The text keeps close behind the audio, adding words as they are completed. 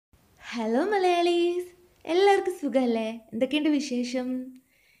Hello Malayalees, എല്ലാവർക്കും സുഖമല്ലേ? എന്തൊക്കെയുണ്ട് വിശേഷം?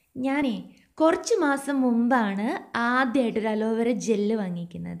 ഞാനേ കുറച്ച് മാസം മുമ്പാണ് ആദ്യമായിട്ടൊരു അലോവേര ജെല്ല്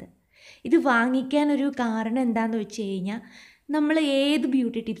വാങ്ങിക്കുന്നത്. ഇത് വാങ്ങിക്കാനൊരു കാരണം എന്താണെന്ന് വെച്ച് കഴിഞ്ഞാൽ, നമ്മൾ ഏത്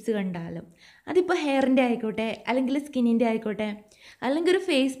ബ്യൂട്ടി ടിപ്സ് കണ്ടാലും അതിപ്പോൾ ഹെയറിൻ്റെ ആയിക്കോട്ടെ, അല്ലെങ്കിൽ സ്കിന്നിൻ്റെ ആയിക്കോട്ടെ, അല്ലെങ്കിൽ ഒരു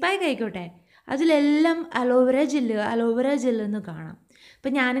ഫേസ് പാക്ക് ആയിക്കോട്ടെ, അതിലെല്ലാം അലോവേര ജെല്ലെന്ന് കാണാം.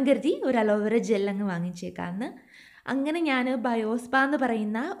 അപ്പം ഞാനും കരുതി ഒരു അലോവേര ജെല്ലങ്ങ് വാങ്ങിച്ചേക്കാമെന്ന്. അങ്ങനെ ഞാൻ ബയോസ്പാ എന്ന്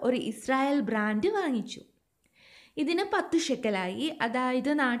പറയുന്ന ഒരു ഇസ്രായേൽ ബ്രാൻഡ് വാങ്ങിച്ചു. ഇതിന് 10 ഷെക്കലായി. അതായത്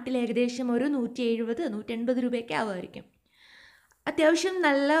നാട്ടിൽ ഏകദേശം ഒരു 170-180 രൂപയൊക്കെ ആവുമായിരിക്കും. അത്യാവശ്യം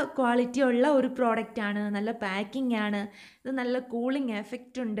നല്ല ക്വാളിറ്റി ഉള്ള ഒരു പ്രോഡക്റ്റാണ്, നല്ല പാക്കിംഗ് ആണ്, ഇത് നല്ല കൂളിംഗ്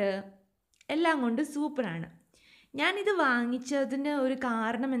എഫക്റ്റ് ഉണ്ട്, എല്ലാം കൊണ്ട് സൂപ്പറാണ്. ഞാനിത് വാങ്ങിച്ചതിന് ഒരു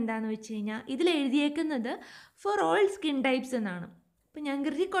കാരണം എന്താണെന്ന് വെച്ച് കഴിഞ്ഞാൽ, ഇതിൽ എഴുതിയേക്കുന്നത് ഫോർ ഓൾ സ്കിൻ ടൈപ്സ് എന്നാണ്. അപ്പം ഞാൻ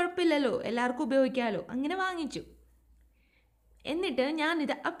കരുതി കുഴപ്പമില്ലല്ലോ, എല്ലാവർക്കും ഉപയോഗിക്കാമല്ലോ, അങ്ങനെ വാങ്ങിച്ചു. എന്നിട്ട്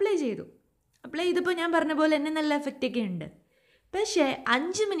ഞാനിത് അപ്ലൈ ചെയ്തപ്പോൾ ഞാൻ പറഞ്ഞ പോലെ തന്നെ നല്ല എഫക്റ്റൊക്കെ ഉണ്ട്. പക്ഷേ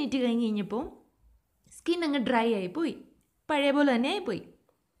 5 മിനിറ്റ് കഴിഞ്ഞപ്പോൾ സ്കിൻ അങ്ങ് ഡ്രൈ ആയിപ്പോയി, പഴയ പോലെ തന്നെ ആയിപ്പോയി.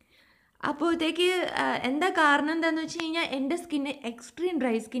 അപ്പോഴത്തേക്ക് എന്താ കാരണം എന്താണെന്ന് വെച്ച് കഴിഞ്ഞാൽ, എൻ്റെ സ്കിന്ന് എക്സ്ട്രീം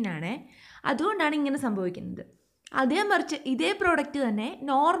ഡ്രൈ സ്കിന്നാണ്, അതുകൊണ്ടാണ് ഇങ്ങനെ സംഭവിക്കുന്നത്. അതേ മറിച്ച് ഇതേ പ്രോഡക്റ്റ് തന്നെ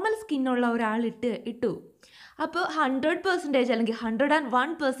നോർമൽ സ്കിന്നുള്ള ഒരാൾ ഇട്ടു അപ്പോൾ 100% അല്ലെങ്കിൽ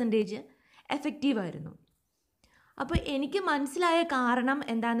 101% എഫക്റ്റീവായിരുന്നു. അപ്പോൾ എനിക്ക് മനസ്സിലായ കാരണം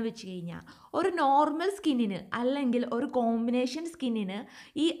എന്താണെന്ന് വെച്ച് കഴിഞ്ഞാൽ, ഒരു നോർമൽ സ്കിന്നിന് അല്ലെങ്കിൽ ഒരു കോമ്പിനേഷൻ സ്കിന്നിന്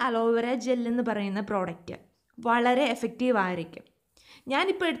ഈ അലോവേര ജെൽ എന്ന് പറയുന്ന പ്രോഡക്റ്റ് വളരെ എഫക്റ്റീവ് ആയിരിക്കും.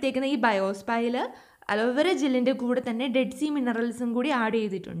 ഞാനിപ്പോൾ എടുത്തേക്കുന്ന ഈ ബയോസ്പായിൽ അലോവേര ജെല്ലിൻ്റെ കൂടെ തന്നെ ഡെഡ് സീ മിനറൽസും കൂടി ആഡ്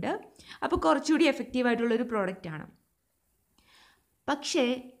ചെയ്തിട്ടുണ്ട്. അപ്പോൾ കുറച്ചുകൂടി എഫക്റ്റീവായിട്ടുള്ളൊരു പ്രോഡക്റ്റാണ്. പക്ഷേ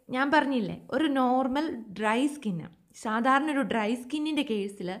ഞാൻ പറഞ്ഞില്ലേ, ഒരു നോർമൽ ഡ്രൈ സ്കിന്ന്, സാധാരണ ഒരു ഡ്രൈ സ്കിന്നിൻ്റെ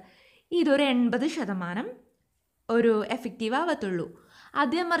കേസിൽ ഇതൊരു 80% ഒരു എഫക്റ്റീവ് ആവത്തുള്ളൂ.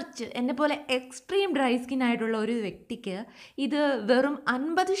 അതേ മറിച്ച് എന്നെ പോലെ എക്സ്ട്രീം ഡ്രൈ സ്കിൻ ആയിട്ടുള്ള ഒരു വ്യക്തിക്ക് ഇത് വെറും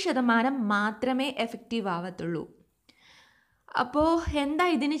 50% മാത്രമേ എഫക്റ്റീവ് ആവത്തുള്ളൂ. അപ്പോൾ എന്താ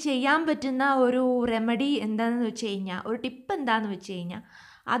ഇതിന് ചെയ്യാൻ പറ്റുന്ന ഒരു റെമഡി എന്താണെന്ന് വെച്ച് കഴിഞ്ഞാൽ, ഒരു ടിപ്പ് എന്താണെന്ന് വെച്ച് കഴിഞ്ഞാൽ,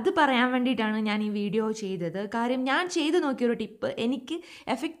 അത് പറയാൻ വേണ്ടിയിട്ടാണ് ഞാൻ ഈ വീഡിയോ ചെയ്തത്. കാര്യം ഞാൻ ചെയ്ത് നോക്കിയൊരു ടിപ്പ്, എനിക്ക്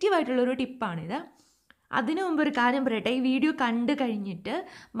എഫക്റ്റീവായിട്ടുള്ളൊരു ടിപ്പാണിത്. അതിനു മുമ്പ് ഒരു കാര്യം പറയട്ടെ, ഈ വീഡിയോ കണ്ടു കഴിഞ്ഞിട്ട്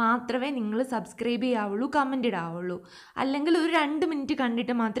മാത്രമേ നിങ്ങൾ സബ്സ്ക്രൈബ് ചെയ്യാവുള്ളൂ, കമൻ്റ് ഇടാവുള്ളൂ, അല്ലെങ്കിൽ ഒരു 2 മിനിറ്റ്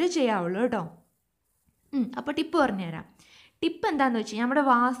കണ്ടിട്ട് മാത്രമേ ചെയ്യാവുള്ളൂ കേട്ടോ. അപ്പോൾ ടിപ്പ് പറഞ്ഞുതരാം. ടിപ്പ് എന്താണെന്ന് വെച്ച് കഴിഞ്ഞാൽ, നമ്മുടെ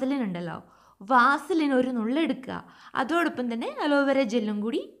വാസലിൻ ഉണ്ടല്ലോ, വാസലിൻ ഒരു നുള്ളെടുക്കുക, അതോടൊപ്പം തന്നെ അലോവേര ജെല്ലും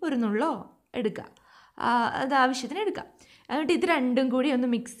കൂടി ഒരു നുള്ളോ എടുക്കുക, അത് ആവശ്യത്തിന് എടുക്കുക. എന്നിട്ട് ഇത് രണ്ടും കൂടി ഒന്ന്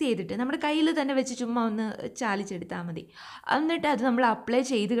മിക്സ് ചെയ്തിട്ട് നമ്മുടെ കയ്യിൽ തന്നെ വെച്ച് ചുമ്മാ ഒന്ന് ചാലിച്ചെടുത്താൽ മതി. എന്നിട്ട് അത് നമ്മൾ അപ്ലൈ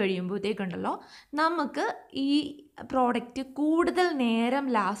ചെയ്ത് കഴിയുമ്പോഴത്തേക്കുണ്ടല്ലോ, നമുക്ക് ഈ പ്രോഡക്റ്റ് കൂടുതൽ നേരം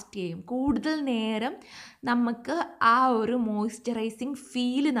ലാസ്റ്റ് ചെയ്യും, കൂടുതൽ നേരം നമുക്ക് ആ ഒരു മോയ്സ്ചറൈസിങ്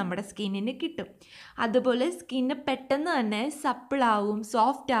ഫീല് നമ്മുടെ സ്കിന്നിന് കിട്ടും. അതുപോലെ സ്കിന്ന് പെട്ടെന്ന് തന്നെ സപ്പിളാവും,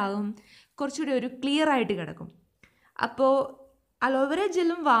 സോഫ്റ്റ് ആവും, കുറച്ചുകൂടി ഒരു ക്ലിയർ ആയിട്ട് കിടക്കും. അപ്പോൾ അലോവേര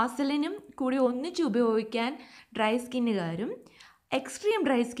ജെല്ലും വാസലിനും കൂടി ഒന്നിച്ച് ഉപയോഗിക്കാൻ ഡ്രൈ സ്കിന്നുകാരും എക്സ്ട്രീം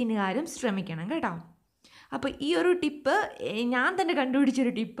ഡ്രൈ സ്കിന്നുകാരും ശ്രമിക്കണം കേട്ടോ. അപ്പോൾ ഈ ഒരു ടിപ്പ് ഞാൻ തന്നെ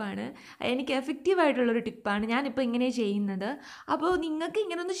കണ്ടുപിടിച്ചൊരു ടിപ്പാണ്, എനിക്ക് എഫക്റ്റീവായിട്ടുള്ളൊരു ടിപ്പാണ്. ഞാനിപ്പോൾ ഇങ്ങനെ ചെയ്യുന്നത്. അപ്പോൾ നിങ്ങൾക്ക്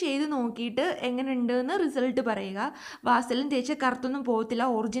ഇങ്ങനെ ഒന്ന് ചെയ്ത് നോക്കിയിട്ട് എങ്ങനെയുണ്ടെന്ന് റിസൾട്ട് പറയുക. വാസലിൻ തേച്ചാൽ കറുത്തൊന്നും പോകത്തില്ല,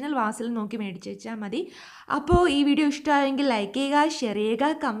 ഒറിജിനൽ വാസലിൻ നോക്കി മേടിച്ച് വെച്ചാൽ മതി. അപ്പോൾ ഈ വീഡിയോ ഇഷ്ടമായെങ്കിൽ ലൈക്ക് ചെയ്യുക, ഷെയർ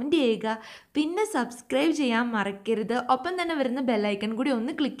ചെയ്യുക, കമൻറ്റ് ചെയ്യുക, പിന്നെ സബ്സ്ക്രൈബ് ചെയ്യാൻ മറക്കരുത്. ഒപ്പം തന്നെ വരുന്ന ബെല്ലൈക്കൺ കൂടി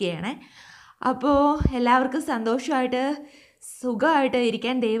ഒന്ന് ക്ലിക്ക് ചെയ്യണേ. അപ്പോൾ എല്ലാവർക്കും സന്തോഷമായിട്ട് സുഖമായിട്ട്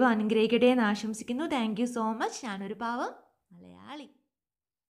ഇരിക്കാൻ ദൈവം അനുഗ്രഹിക്കട്ടെ എന്ന് ആശംസിക്കുന്നു. Thank you so much. ഞാനൊരു പാവം മലയാളി.